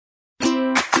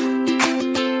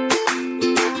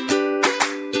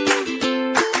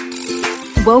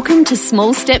Welcome to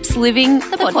Small Steps Living,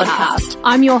 the podcast.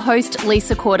 I'm your host,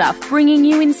 Lisa Corduff, bringing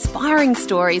you inspiring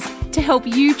stories to help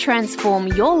you transform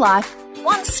your life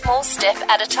one small step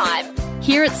at a time.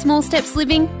 Here at Small Steps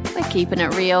Living, we're keeping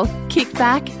it real. Kick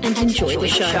back and enjoy the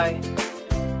show.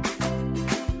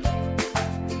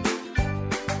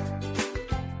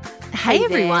 Hey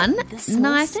everyone,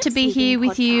 nice to be here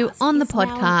with you on the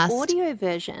podcast. Audio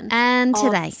version and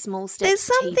today, there's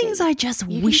some things I just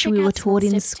wish we were taught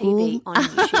in school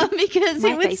because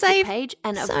it would save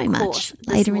so much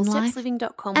later in life.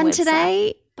 And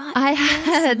today, I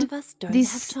had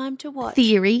this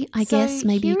theory, I guess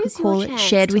maybe you could call it,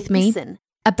 shared with me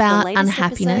about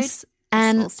unhappiness,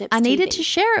 and I needed to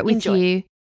share it with you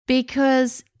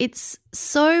because it's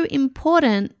so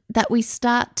important that we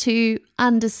start to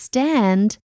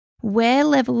understand where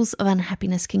levels of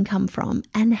unhappiness can come from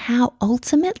and how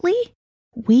ultimately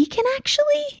we can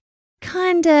actually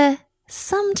kind of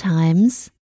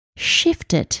sometimes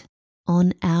shift it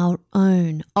on our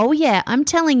own. Oh yeah, I'm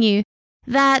telling you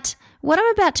that what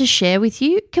I'm about to share with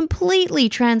you completely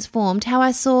transformed how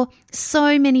I saw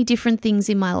so many different things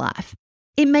in my life.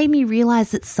 It made me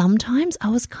realize that sometimes I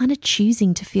was kind of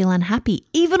choosing to feel unhappy,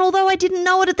 even although I didn't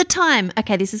know it at the time.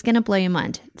 Okay, this is going to blow your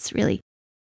mind. It's really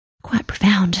quite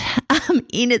profound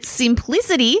in its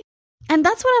simplicity. And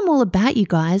that's what I'm all about, you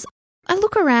guys. I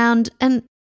look around and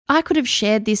I could have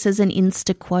shared this as an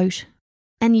Insta quote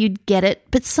and you'd get it,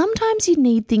 but sometimes you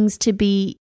need things to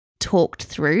be talked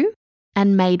through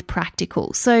and made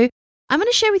practical. So I'm going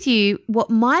to share with you what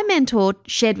my mentor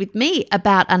shared with me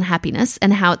about unhappiness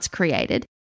and how it's created.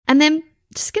 And then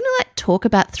just going to talk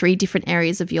about 3 different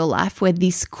areas of your life where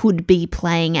this could be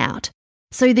playing out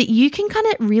so that you can kind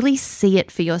of really see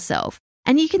it for yourself.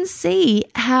 And you can see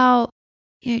how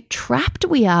trapped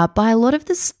we are by a lot of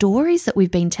the stories that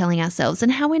we've been telling ourselves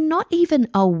and how we're not even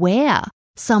aware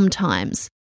sometimes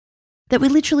that we're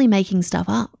literally making stuff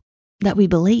up that we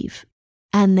believe.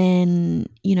 And then,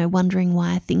 wondering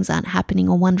why things aren't happening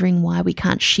or wondering why we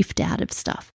can't shift out of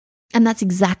stuff. And that's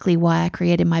exactly why I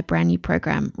created my brand new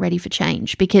program, Ready for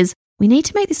Change, because we need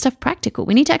to make this stuff practical.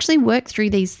 We need to actually work through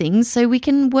these things so we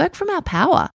can work from our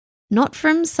power, not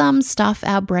from some stuff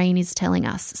our brain is telling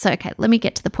us. So, okay, let me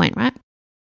get to the point, right?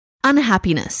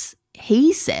 Unhappiness,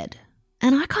 he said,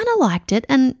 and I kind of liked it,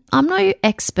 and I'm no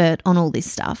expert on all this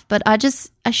stuff, but I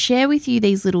share with you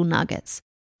these little nuggets.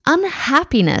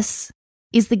 Unhappiness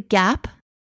is the gap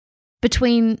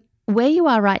between where you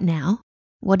are right now,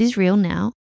 what is real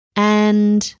now,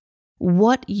 and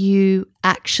what you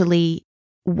actually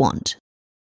want.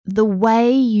 The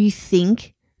way you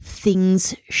think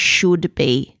things should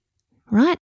be,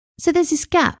 right? So there's this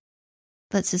gap.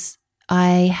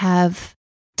 I have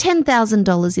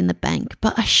 $10,000 in the bank,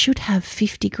 but I should have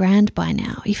 50 grand by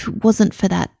now if it wasn't for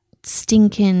that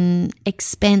stinking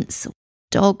expense,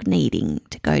 dog needing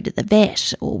to go to the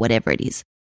vet or whatever it is.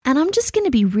 And I'm just going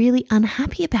to be really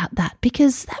unhappy about that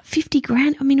because that 50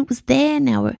 grand, it was there.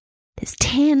 Now there's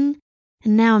 10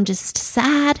 and now I'm just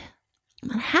sad.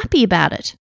 I'm unhappy about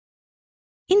it.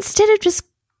 Instead of just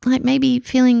maybe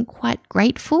feeling quite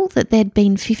grateful that there'd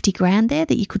been 50 grand there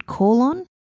that you could call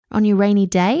on your rainy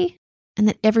day and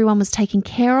that everyone was taken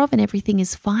care of and everything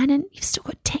is fine and you've still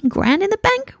got 10 grand in the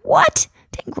bank. What?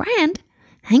 10 grand?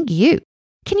 Thank you.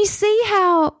 Can you see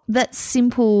how that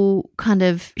simple kind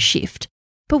of shift?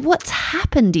 But what's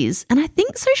happened is, and I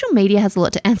think social media has a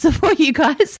lot to answer for you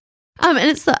guys, and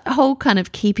it's the whole kind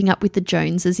of keeping up with the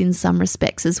Joneses in some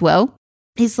respects as well,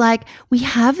 is we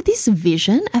have this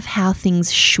vision of how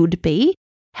things should be,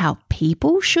 how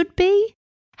people should be,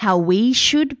 how we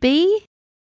should be.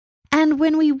 And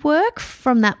when we work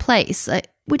from that place,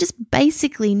 we're just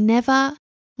basically never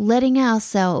letting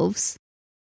ourselves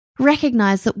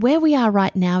recognize that where we are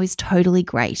right now is totally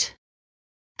great.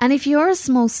 And if you're a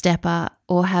small stepper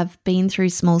or have been through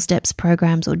small steps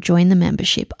programs or joined the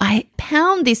membership, I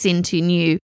pound this into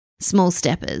new small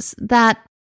steppers that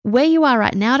where you are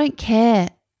right now, I don't care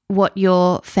what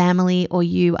your family or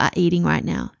you are eating right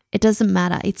now. It doesn't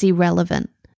matter. It's irrelevant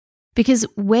because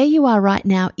where you are right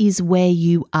now is where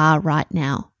you are right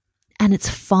now and it's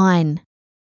fine.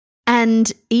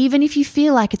 And even if you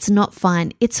feel like it's not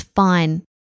fine, it's fine.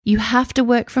 You have to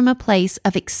work from a place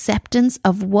of acceptance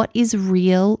of what is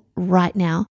real right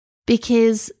now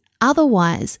because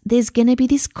otherwise there's going to be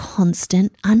this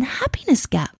constant unhappiness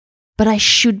gap. But I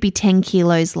should be 10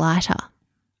 kilos lighter.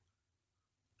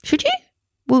 Should you?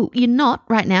 Well, you're not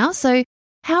right now. So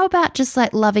how about just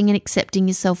loving and accepting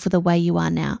yourself for the way you are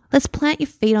now? Let's plant your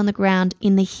feet on the ground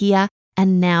in the here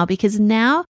and now because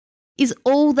now is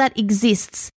all that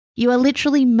exists. You are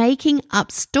literally making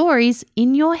up stories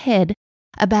in your head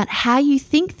about how you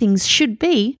think things should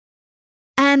be,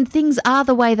 and things are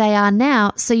the way they are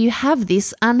now, so you have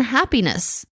this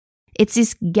unhappiness. It's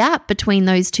this gap between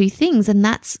those two things, and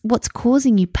that's what's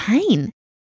causing you pain.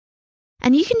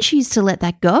 And you can choose to let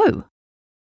that go.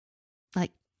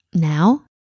 Like now,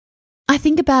 I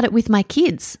think about it with my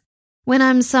kids. When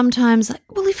I'm sometimes like,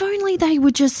 well, if only they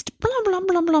would just blah, blah,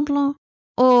 blah, blah, blah.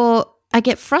 Or I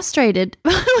get frustrated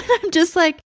when I'm just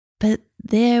like, but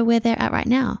they're where they're at right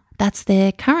now. That's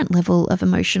their current level of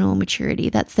emotional maturity.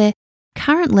 That's their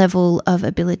current level of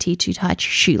ability to tie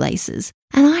shoelaces.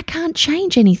 And I can't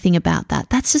change anything about that.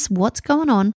 That's just what's going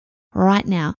on right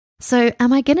now. So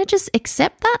am I going to just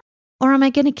accept that? Or am I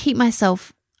going to keep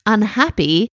myself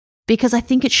unhappy because I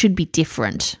think it should be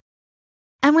different?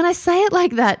 And when I say it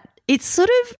like that, it's sort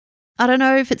of, I don't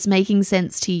know if it's making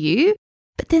sense to you,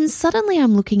 but then suddenly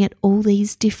I'm looking at all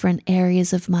these different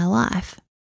areas of my life.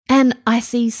 And I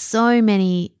see so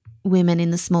many women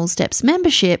in the Small Steps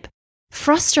membership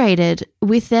frustrated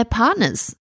with their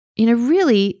partners,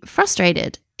 really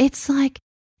frustrated. It's like,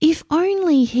 if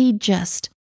only he just,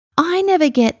 I never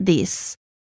get this.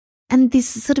 And this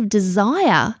sort of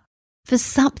desire for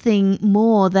something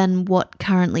more than what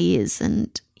currently is.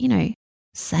 And,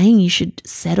 saying you should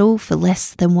settle for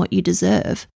less than what you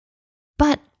deserve.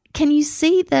 But can you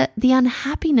see that the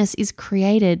unhappiness is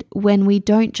created when we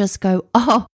don't just go,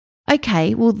 oh,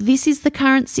 okay, well, this is the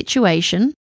current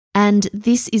situation and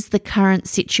this is the current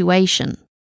situation.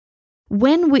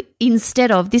 When we, instead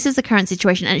of this is the current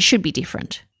situation and it should be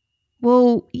different.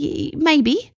 Well,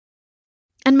 maybe.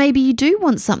 And maybe you do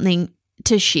want something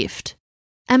to shift.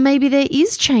 And maybe there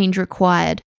is change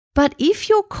required. But if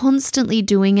you're constantly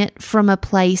doing it from a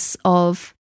place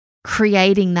of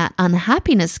creating that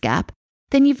unhappiness gap,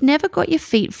 then you've never got your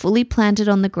feet fully planted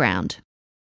on the ground.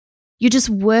 You're just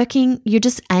working, you're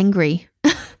just angry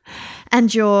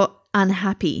and you're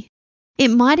unhappy. It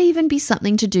might even be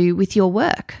something to do with your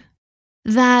work.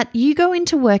 That you go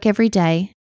into work every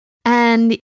day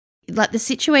and like the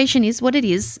situation is what it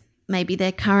is. Maybe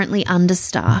they're currently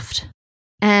understaffed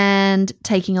and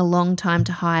taking a long time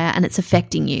to hire and it's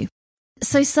affecting you.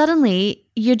 So suddenly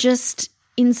you're just,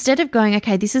 instead of going,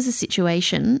 okay, this is a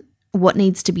situation, what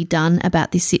needs to be done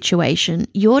about this situation,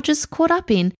 you're just caught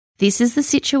up in this is the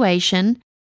situation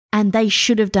and they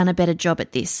should have done a better job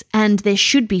at this and there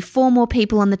should be 4 more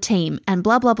people on the team and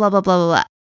blah, blah, blah, blah, blah, blah, blah.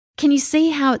 Can you see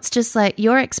how it's just like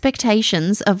your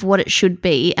expectations of what it should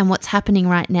be and what's happening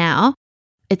right now,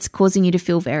 it's causing you to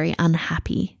feel very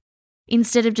unhappy.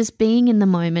 Instead of just being in the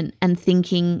moment and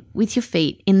thinking with your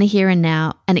feet in the here and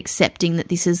now and accepting that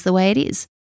this is the way it is.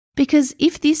 Because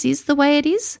if this is the way it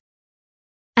is,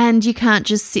 and you can't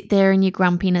just sit there in your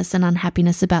grumpiness and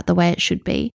unhappiness about the way it should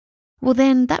be, well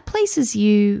then that places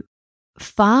you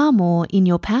far more in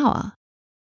your power.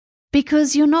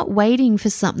 Because you're not waiting for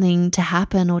something to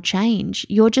happen or change.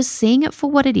 You're just seeing it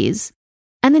for what it is.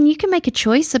 And then you can make a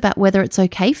choice about whether it's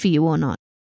okay for you or not.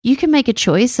 You can make a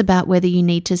choice about whether you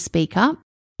need to speak up,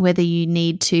 whether you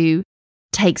need to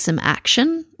take some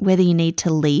action, whether you need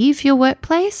to leave your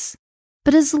workplace.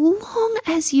 But as long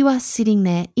as you are sitting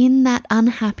there in that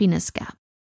unhappiness gap,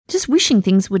 just wishing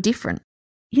things were different,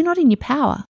 you're not in your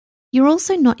power. You're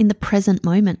also not in the present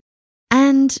moment.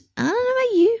 And I don't know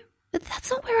about you, but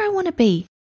that's not where I want to be.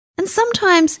 And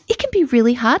sometimes it can be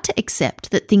really hard to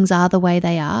accept that things are the way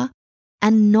they are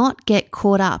and not get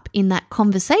caught up in that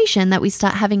conversation that we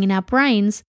start having in our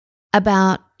brains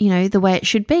about, the way it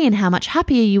should be and how much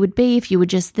happier you would be if you were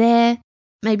just there.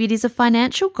 Maybe it is a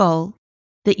financial goal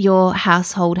that your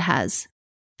household has,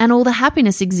 and all the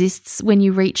happiness exists when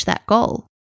you reach that goal,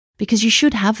 because you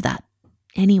should have that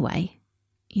anyway,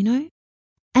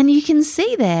 And you can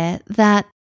see there that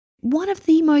one of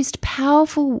the most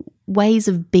powerful ways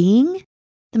of being,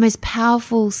 the most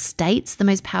powerful states, the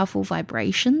most powerful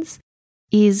vibrations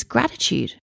is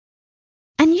gratitude.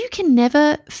 And you can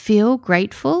never feel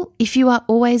grateful if you are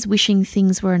always wishing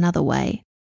things were another way.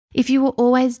 If you were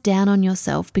always down on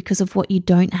yourself because of what you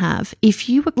don't have, if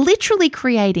you were literally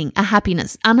creating a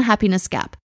unhappiness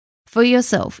gap for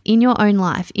yourself in your own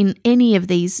life, in any of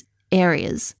these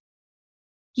areas,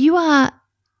 you're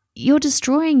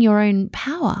destroying your own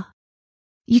power.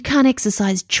 You can't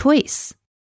exercise choice.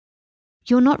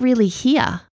 You're not really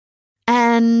here.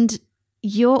 And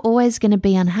you're always going to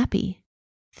be unhappy.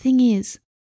 Thing is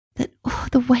that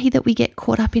the way that we get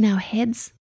caught up in our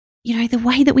heads, the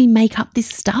way that we make up this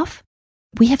stuff,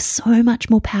 we have so much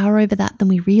more power over that than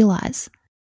we realize.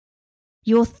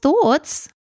 Your thoughts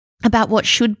about what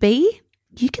should be,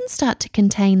 you can start to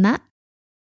contain that.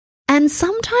 And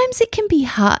sometimes it can be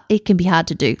hard. It can be hard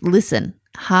to do. Listen,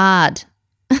 hard,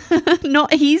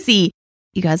 not easy.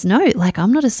 you guys know, like,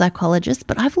 I'm not a psychologist,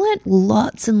 but I've learned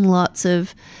lots and lots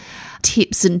of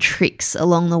tips and tricks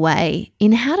along the way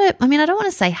in how to, I don't want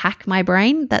to say hack my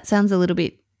brain. That sounds a little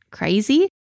bit crazy,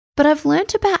 but I've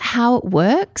learned about how it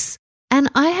works. And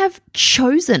I have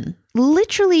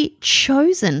literally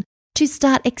chosen to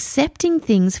start accepting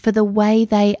things for the way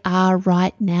they are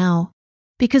right now.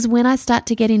 Because when I start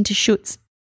to get into shoots,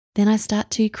 then I start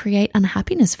to create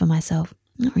unhappiness for myself.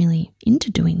 I'm not really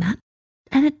into doing that.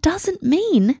 And it doesn't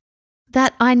mean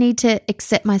that I need to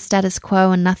accept my status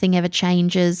quo and nothing ever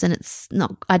changes and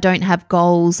I don't have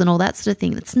goals and all that sort of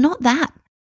thing. It's not that.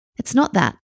 It's not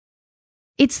that.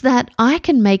 It's that I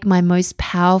can make my most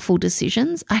powerful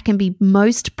decisions. I can be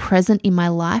most present in my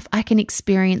life. I can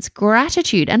experience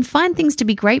gratitude and find things to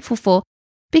be grateful for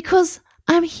because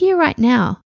I'm here right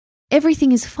now.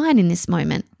 Everything is fine in this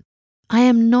moment. I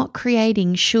am not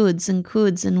creating shoulds and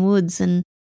coulds and woulds and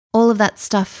all of that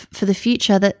stuff for the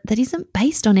future that isn't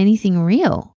based on anything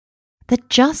real, that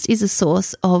just is a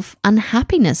source of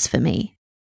unhappiness for me.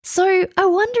 So I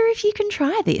wonder if you can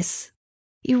try this.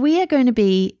 We are going to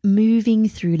be moving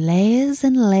through layers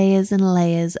and layers and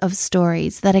layers of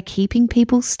stories that are keeping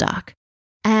people stuck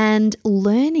and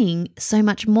learning so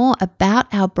much more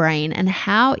about our brain and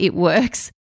how it works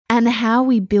and how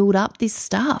we build up this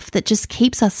stuff that just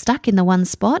keeps us stuck in the one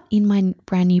spot in my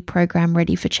brand new program,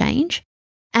 Ready for Change.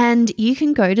 And you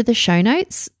can go to the show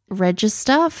notes,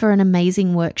 register for an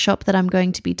amazing workshop that I'm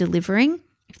going to be delivering,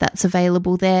 if that's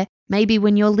available there. Maybe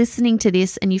when you're listening to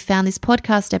this and you found this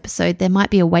podcast episode, there might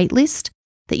be a wait list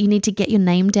that you need to get your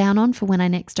name down on for when I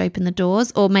next open the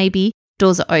doors. Or maybe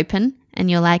doors are open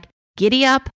and you're like, giddy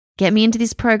up, get me into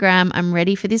this program. I'm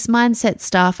ready for this mindset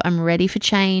stuff. I'm ready for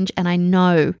change. And I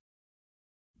know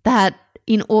that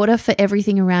in order for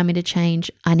everything around me to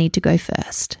change, I need to go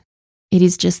first. It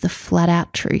is just the flat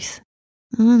out truth.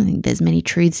 I don't think there's many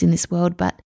truths in this world,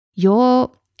 but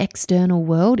your external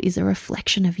world is a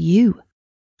reflection of you.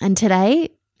 And today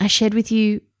I shared with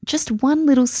you just one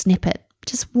little snippet,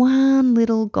 just one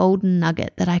little golden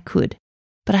nugget that I could.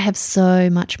 But I have so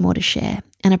much more to share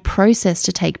and a process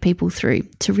to take people through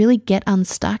to really get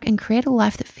unstuck and create a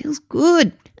life that feels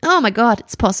good. Oh my God,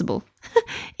 it's possible. Even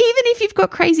if you've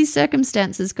got crazy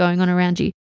circumstances going on around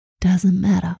you, doesn't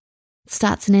matter. It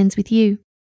starts and ends with you.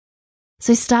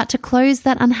 So start to close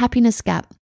that unhappiness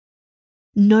gap.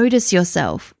 Notice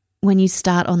yourself when you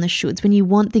start on the shoulds, when you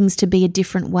want things to be a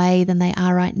different way than they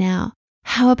are right now.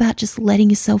 How about just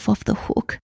letting yourself off the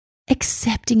hook,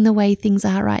 accepting the way things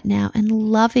are right now and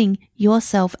loving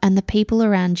yourself and the people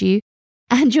around you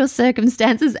and your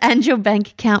circumstances and your bank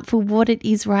account for what it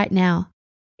is right now.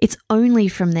 It's only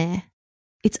from there.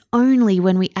 It's only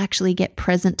when we actually get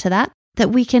present to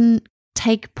that we can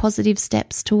take positive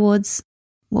steps towards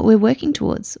what we're working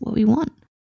towards, what we want.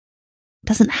 It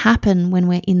doesn't happen when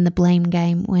we're in the blame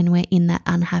game, when we're in that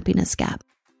unhappiness gap.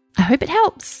 I hope it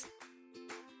helps.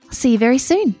 I'll see you very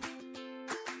soon.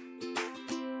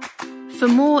 For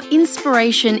more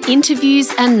inspiration,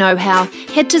 interviews and know-how,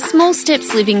 head to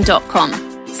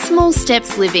smallstepsliving.com. Small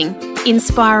Steps Living,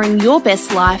 inspiring your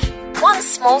best life, one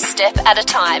small step at a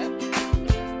time.